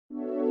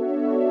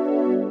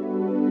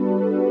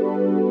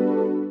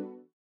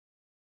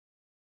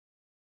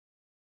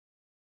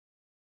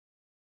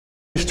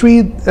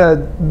three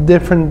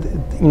different,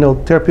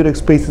 therapeutic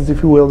spaces,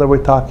 if you will, that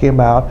we're talking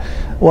about.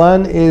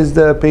 One is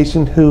the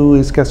patient who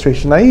is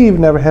castration naive,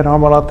 never had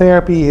hormonal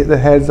therapy, that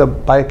has a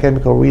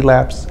biochemical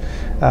relapse.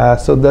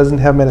 So doesn't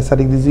have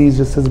metastatic disease,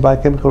 just has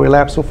biochemical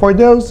relapse. So for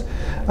those,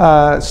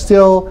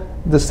 still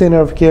the standard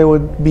of care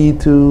would be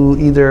to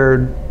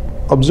either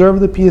observe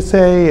the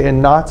PSA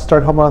and not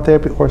start hormonal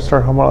therapy, or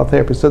start hormonal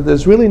therapy. So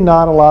there's really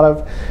not a lot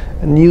of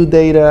new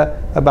data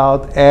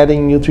about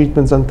adding new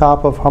treatments on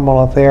top of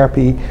hormonal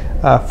therapy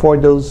for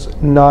those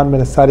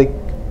non-metastatic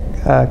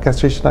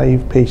castration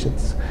naive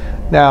patients.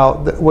 Now,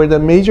 where the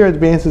major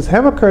advances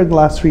have occurred in the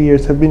last 3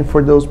 years have been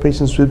for those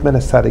patients with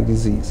metastatic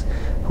disease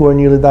who are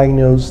newly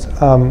diagnosed,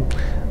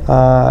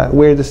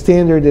 where the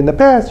standard in the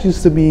past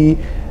used to be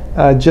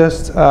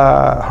just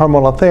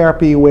hormonal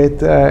therapy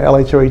with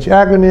LHRH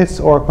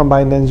agonists or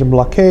combined engine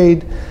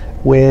blockade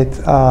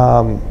with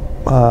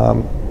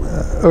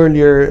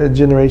earlier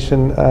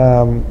generation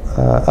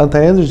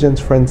anti-androgens,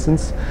 for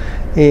instance.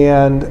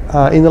 And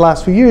in the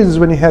last few years is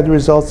when you had the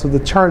results of the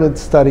CHARTED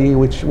study,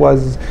 which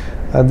was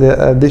the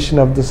addition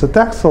of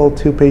docetaxel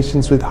to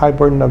patients with high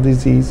burden of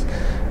disease.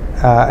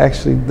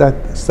 Actually,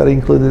 that study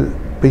included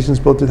patients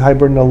both with high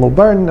burden and low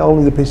burden.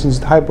 Only the patients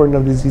with high burden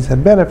of disease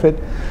had benefit.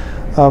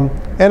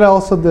 And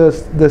also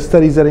the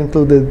studies that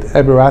included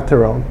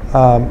abiraterone.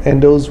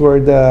 And those were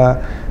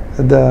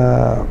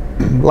the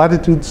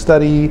Latitude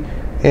study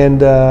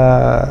and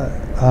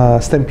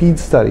Stampede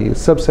study, a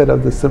subset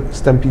of the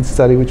Stampede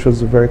study, which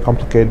was a very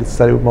complicated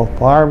study with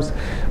multiple arms.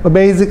 But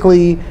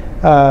basically,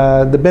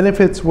 the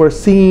benefits were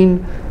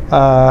seen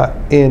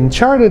in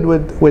CHARTED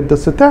with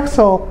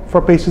docetaxel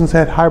for patients who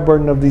had high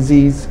burden of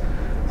disease,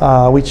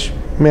 which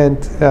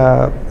meant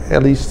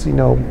at least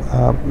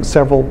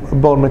several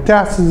bone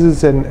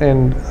metastases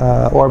and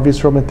or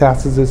visceral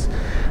metastases,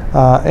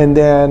 and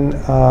then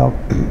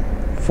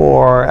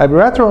for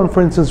abiraterone,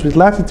 for instance, with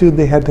Latitude,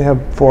 they had to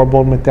have 4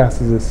 bone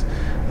metastases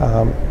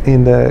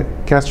in the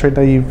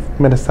castrate-naive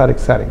metastatic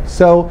setting.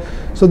 So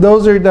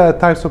those are the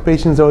types of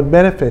patients that would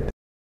benefit.